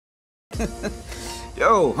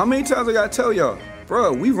Yo, how many times I gotta tell y'all?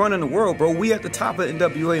 Bro, we running the world, bro. We at the top of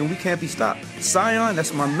NWA and we can't be stopped. Sion,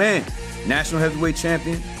 that's my man. National heavyweight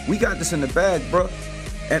champion. We got this in the bag, bro.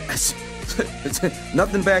 And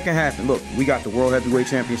nothing bad can happen. Look, we got the World Heavyweight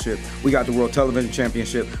Championship. We got the World Television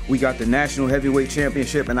Championship. We got the National Heavyweight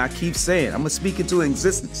Championship. And I keep saying, I'm going to speak into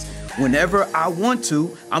existence. Whenever I want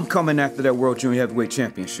to, I'm coming after that World Junior Heavyweight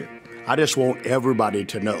Championship. I just want everybody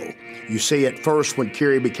to know. You see, at first when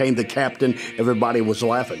Kerry became the captain, everybody was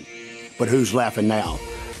laughing. But who's laughing now?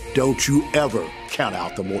 Don't you ever count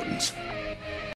out the Mortons.